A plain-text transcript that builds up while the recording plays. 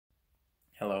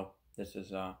Hello, this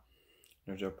is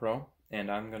Nerzo Pro, and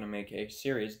I'm going to make a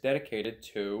series dedicated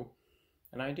to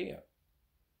an idea,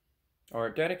 or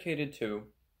dedicated to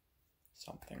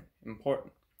something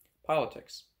important.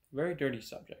 Politics, very dirty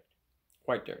subject,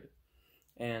 quite dirty.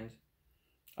 And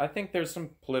I think there's some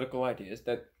political ideas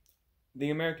that the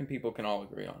American people can all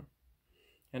agree on.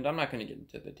 And I'm not going to get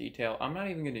into the detail. I'm not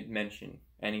even going to mention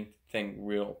anything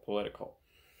real political.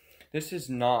 This is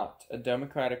not a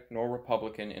Democratic nor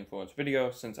Republican influenced video,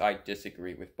 since I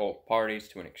disagree with both parties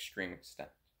to an extreme extent.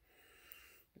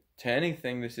 To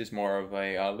anything, this is more of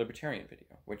a libertarian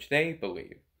video, which they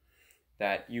believe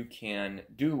that you can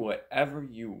do whatever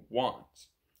you want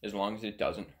as long as it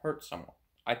doesn't hurt someone.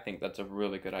 I think that's a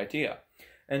really good idea.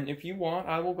 And if you want,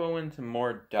 I will go into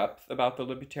more depth about the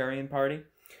Libertarian Party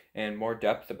and more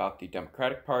depth about the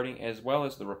Democratic Party as well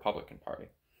as the Republican Party.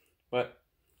 But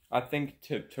I think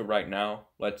to right now,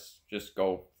 let's just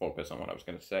go focus on what I was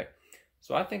going to say.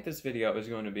 So I think this video is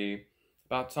going to be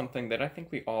about something that I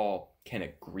think we all can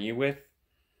agree with,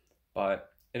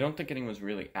 but I don't think anyone's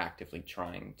really actively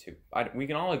trying to. We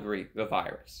can all agree, the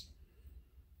virus.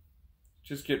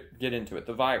 Just get into it.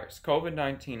 The virus,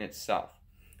 COVID-19 itself,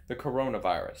 the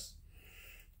coronavirus.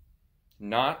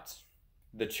 Not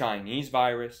the Chinese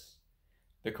virus,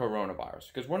 the coronavirus.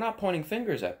 Because we're not pointing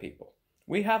fingers at people.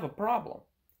 We have a problem.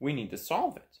 We need to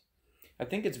solve it. I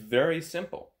think it's very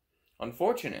simple.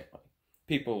 Unfortunately,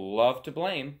 people love to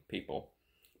blame people,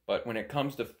 but when it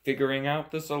comes to figuring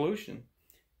out the solution,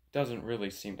 it doesn't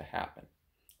really seem to happen,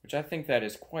 which I think that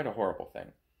is quite a horrible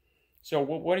thing. So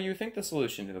what do you think the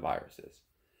solution to the virus is?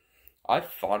 I've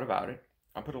thought about it.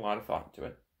 I put a lot of thought into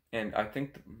it, and I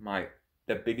think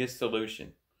the biggest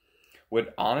solution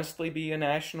would honestly be a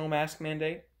national mask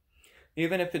mandate,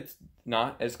 even if it's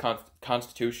not as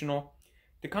constitutional.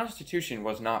 The Constitution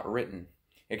was not written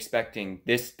expecting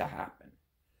this to happen.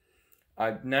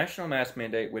 A national mask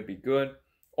mandate would be good,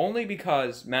 only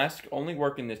because masks only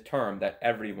work in this term that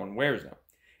everyone wears them.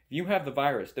 If you have the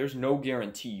virus, there's no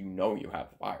guarantee you know you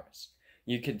have the virus.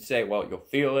 You could say, well, you'll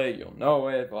feel it, you'll know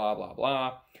it, blah, blah,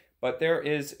 blah. But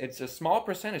it's a small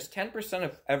percentage, 10%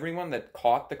 of everyone that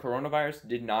caught the coronavirus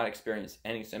did not experience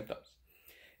any symptoms.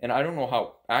 And I don't know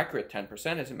how accurate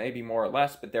 10% is, it may be more or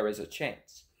less, but there is a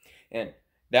chance. And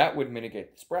that would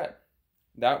mitigate the spread.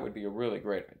 That would be a really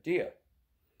great idea.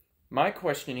 My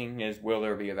questioning is, will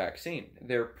there be a vaccine?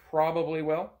 There probably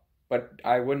will, but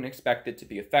I wouldn't expect it to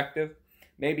be effective.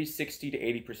 Maybe 60 to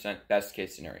 80% best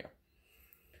case scenario.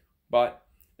 But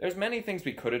there's many things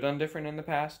we could have done different in the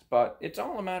past, but it's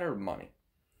all a matter of money.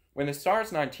 When the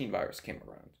SARS-19 virus came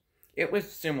around, it was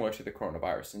similar to the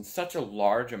coronavirus in such a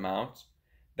large amount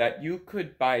that you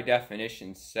could, by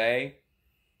definition, say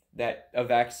that a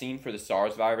vaccine for the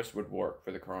SARS virus would work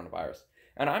for the coronavirus.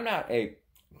 And I'm not a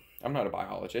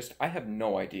biologist. I have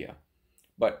no idea.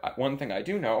 But one thing I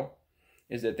do know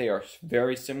is that they are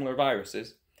very similar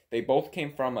viruses. They both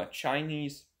came from a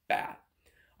Chinese bat.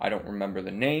 I don't remember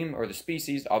the name or the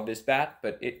species of this bat,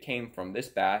 but it came from this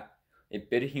bat. It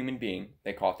bit a human being.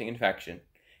 They caught the infection,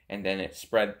 and then it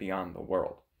spread beyond the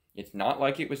world. It's not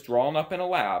like it was drawn up in a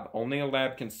lab. Only a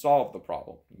lab can solve the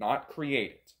problem, not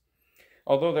create it.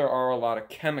 Although there are a lot of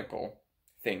chemical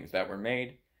things that were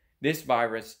made, this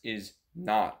virus is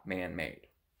not man-made.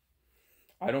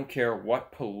 I don't care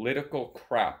what political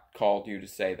crap called you to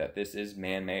say that this is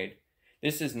man-made.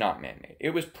 This is not man-made.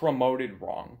 It was promoted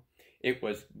wrong. It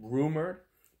was rumored.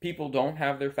 People don't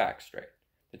have their facts straight.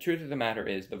 The truth of the matter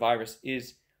is the virus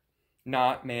is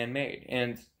not man-made.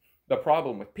 And the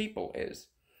problem with people is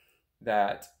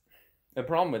that, the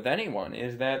problem with anyone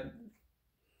is that,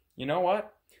 you know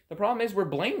what? The problem is we're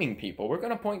blaming people. We're going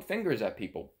to point fingers at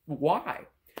people. Why?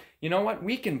 You know what?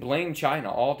 We can blame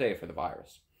China all day for the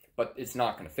virus, but it's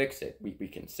not going to fix it. We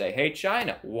can say, hey,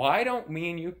 China, why don't me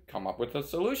and you come up with a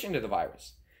solution to the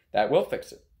virus? That will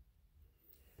fix it.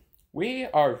 We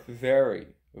are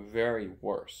very, very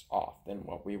worse off than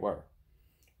what we were.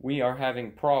 We are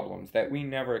having problems that we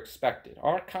never expected.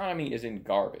 Our economy is in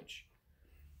garbage.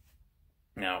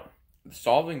 Now,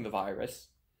 solving the virus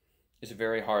is a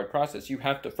very hard process. You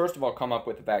have to, first of all, come up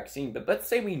with a vaccine. But let's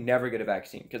say we never get a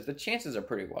vaccine, because the chances are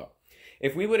pretty low.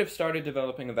 If we would have started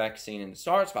developing a vaccine in the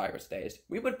SARS virus days,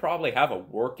 we would probably have a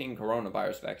working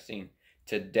coronavirus vaccine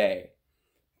today.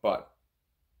 But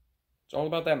it's all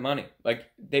about that money.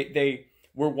 Like, the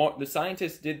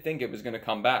scientists did think it was going to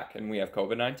come back, and we have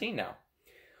COVID-19 now.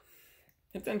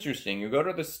 It's interesting. You go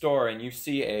to the store and you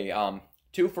see a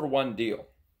 2-for-1 deal.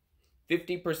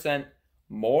 50%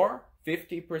 more,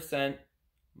 50%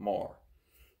 more.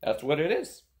 That's what it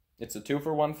is. It's a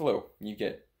 2-for-1 flu. You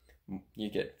get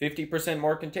 50%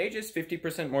 more contagious,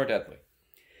 50% more deadly.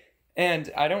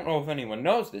 And I don't know if anyone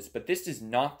knows this, but this is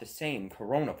not the same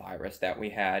coronavirus that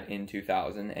we had in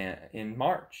 2000 in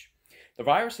March. The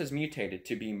virus has mutated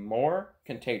to be more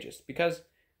contagious because,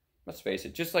 let's face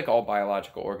it, just like all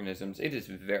biological organisms, it is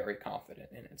very confident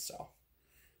in itself.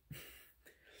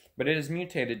 But it has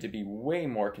mutated to be way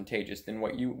more contagious than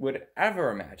what you would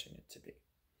ever imagine it to be.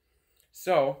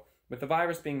 So, with the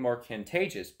virus being more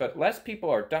contagious, but less people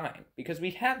are dying, because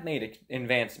we have made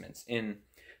advancements in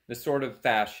the sort of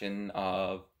fashion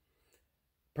of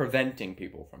preventing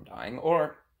people from dying,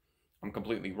 or I'm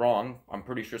completely wrong. I'm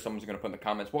pretty sure someone's going to put in the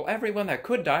comments, well, everyone that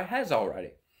could die has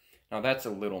already. Now, that's a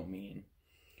little mean.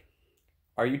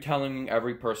 Are you telling me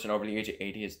every person over the age of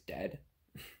 80 is dead?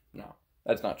 No,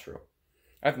 that's not true.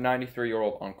 I have a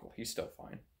 93-year-old uncle. He's still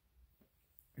fine.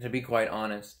 To be quite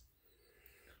honest,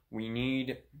 we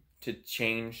need to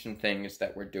change some things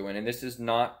that we're doing, and this is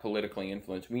not politically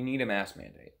influenced. We need a mask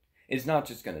mandate. It's not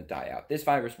just going to die out. This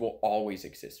virus will always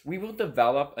exist. We will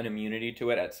develop an immunity to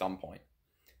it at some point.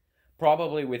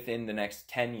 Probably within the next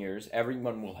 10 years,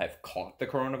 everyone will have caught the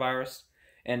coronavirus,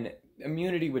 and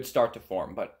immunity would start to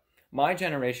form. But my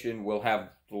generation will have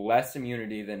less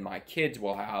immunity than my kids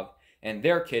will have, and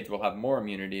their kids will have more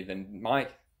immunity than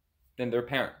their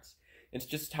parents. It's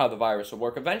just how the virus will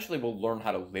work. Eventually, we'll learn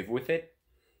how to live with it,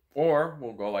 or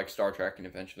we'll go like Star Trek and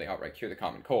eventually outright cure the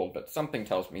common cold, but something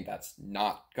tells me that's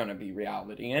not going to be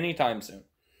reality anytime soon.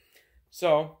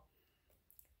 So,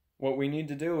 what we need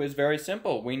to do is very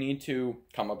simple. We need to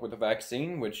come up with a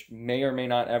vaccine, which may or may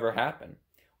not ever happen.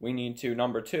 We need to,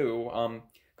 number two,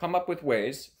 come up with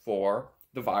ways for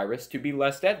the virus to be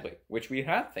less deadly, which we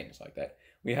have things like that.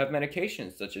 We have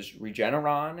medications such as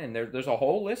Regeneron, and there's a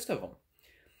whole list of them.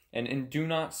 And do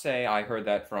not say, I heard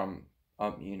that from,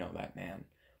 that man.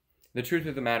 The truth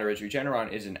of the matter is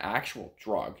Regeneron is an actual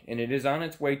drug, and it is on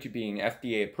its way to being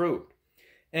FDA approved.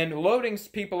 And loading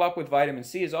people up with vitamin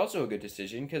C is also a good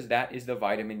decision, because that is the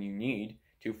vitamin you need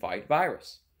to fight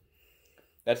virus.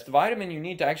 That's the vitamin you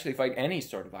need to actually fight any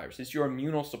sort of virus. It's your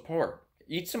immunal support.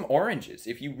 Eat some oranges.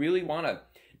 If you really want to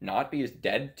not be as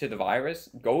dead to the virus,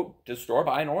 go to the store,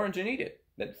 buy an orange and eat it.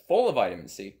 That's full of vitamin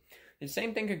C. The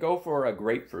same thing could go for a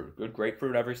grapefruit. Good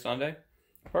grapefruit every Sunday.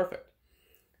 Perfect.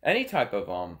 Any type of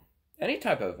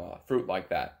fruit like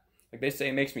that. Like they say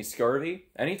it makes me scurvy.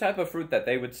 Any type of fruit that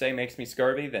they would say makes me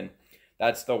scurvy, then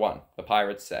that's the one. The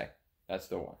pirates say. That's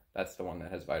the one. That's the one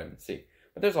that has vitamin C.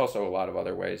 But there's also a lot of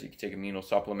other ways. You can take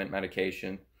immunosupplement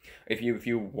medication. If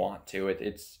you want to.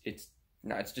 It's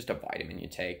just a vitamin you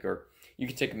take, or you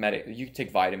can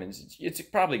take vitamins. It's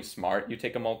probably smart. You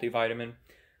take a multivitamin,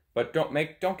 but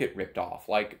don't get ripped off.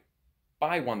 Like,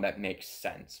 buy one that makes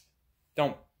sense.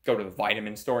 Don't go to the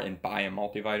vitamin store and buy a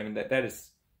multivitamin. That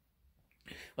is,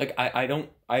 like, I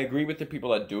agree with the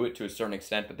people that do it to a certain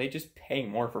extent, but they just pay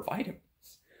more for vitamins.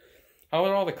 How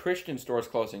are all the Christian stores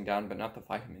closing down, but not the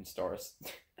vitamin stores?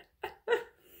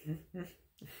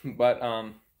 But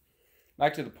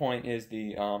back to the point is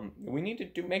we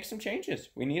need to make some changes.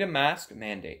 We need a mask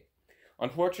mandate.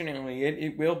 Unfortunately,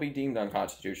 it will be deemed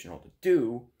unconstitutional to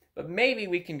do, but maybe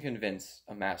we can convince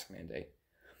a mask mandate.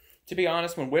 To be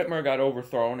honest, when Whitmer got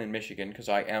overthrown in Michigan, because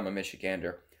I am a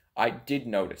Michigander, I did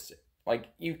notice it.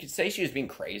 Like, you could say she was being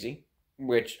crazy,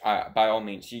 which by all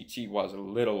means she was a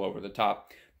little over the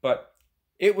top, but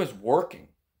it was working.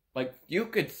 Like, you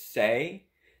could say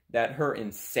that her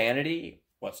insanity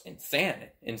was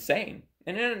insane.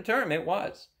 And in a term, it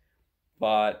was.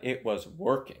 But it was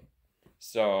working.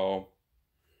 So,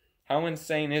 how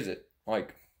insane is it?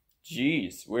 Like,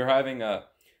 geez, we're having an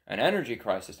energy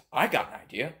crisis. I got an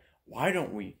idea. Why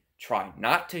don't we try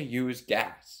not to use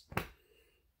gas?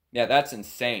 Yeah, that's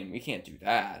insane. We can't do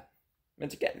that.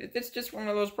 It's just one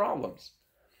of those problems.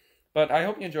 But I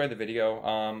hope you enjoyed the video.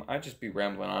 I'd just be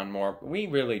rambling on more. We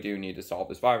really do need to solve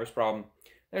this virus problem.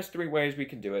 There's 3 ways we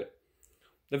can do it.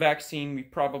 The vaccine we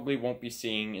probably won't be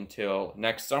seeing until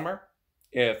next summer,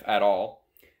 if at all.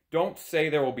 Don't say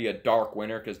there will be a dark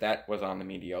winter, because that was on the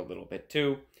media a little bit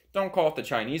too. Don't call it the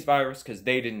Chinese virus, because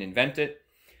they didn't invent it.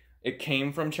 It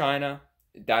came from China.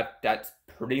 That's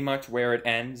pretty much where it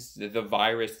ends. The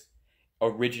virus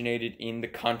originated in the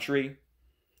country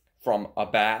from a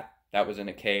bat that was in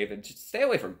a cave. And just stay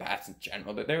away from bats in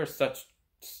general. They're such...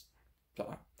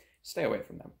 Stay away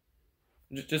from them.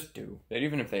 Just do.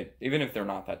 Even if they're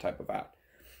not that type of bat.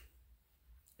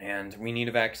 And we need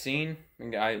a vaccine.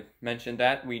 I mentioned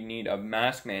that. We need a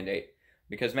mask mandate.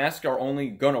 Because masks are only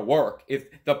going to work if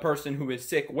the person who is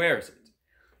sick wears it.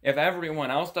 If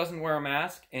everyone else doesn't wear a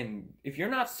mask, and if you're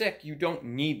not sick, you don't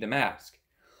need the mask.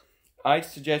 I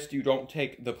suggest you don't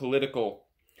take the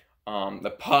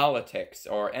politics,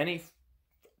 or any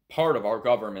part of our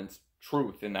government's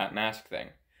truth in that mask thing.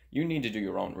 You need to do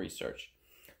your own research.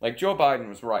 Like Joe Biden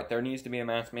was right. There needs to be a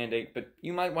mask mandate, but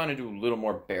you might want to do a little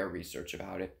more bare research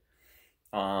about it.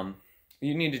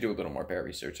 You need to do a little more bare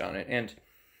research on it. And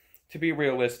to be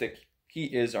realistic, he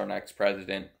is our next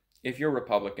president. If you're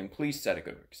Republican, please set a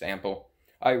good example.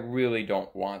 I really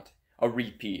don't want a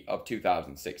repeat of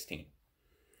 2016.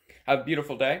 Have a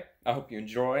beautiful day. I hope you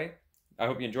enjoyed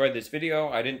this video.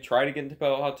 I didn't try to get into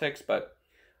politics, but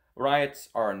riots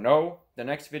are a no. The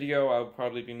next video I'll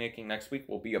probably be making next week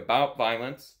will be about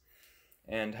violence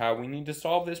and how we need to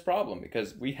solve this problem,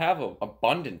 because we have an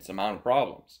abundance amount of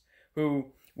problems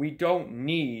we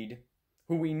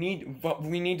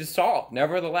need to solve.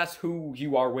 Nevertheless, who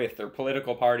you are with, or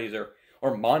political parties,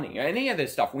 or money, any of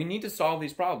this stuff, we need to solve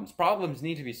these problems. Problems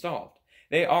need to be solved.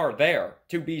 They are there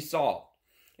to be solved.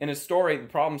 In a story, the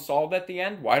problem solved at the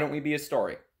end. Why don't we be a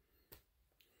story?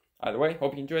 Either way,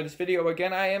 hope you enjoyed this video.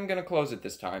 Again, I am going to close it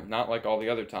this time, not like all the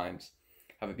other times.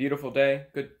 Have a beautiful day.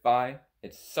 Goodbye.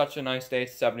 It's such a nice day.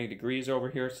 It's 70 degrees over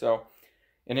here,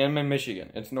 and I'm in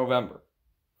Michigan. It's November.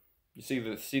 You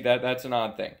see that? That's an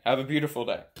odd thing. Have a beautiful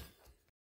day.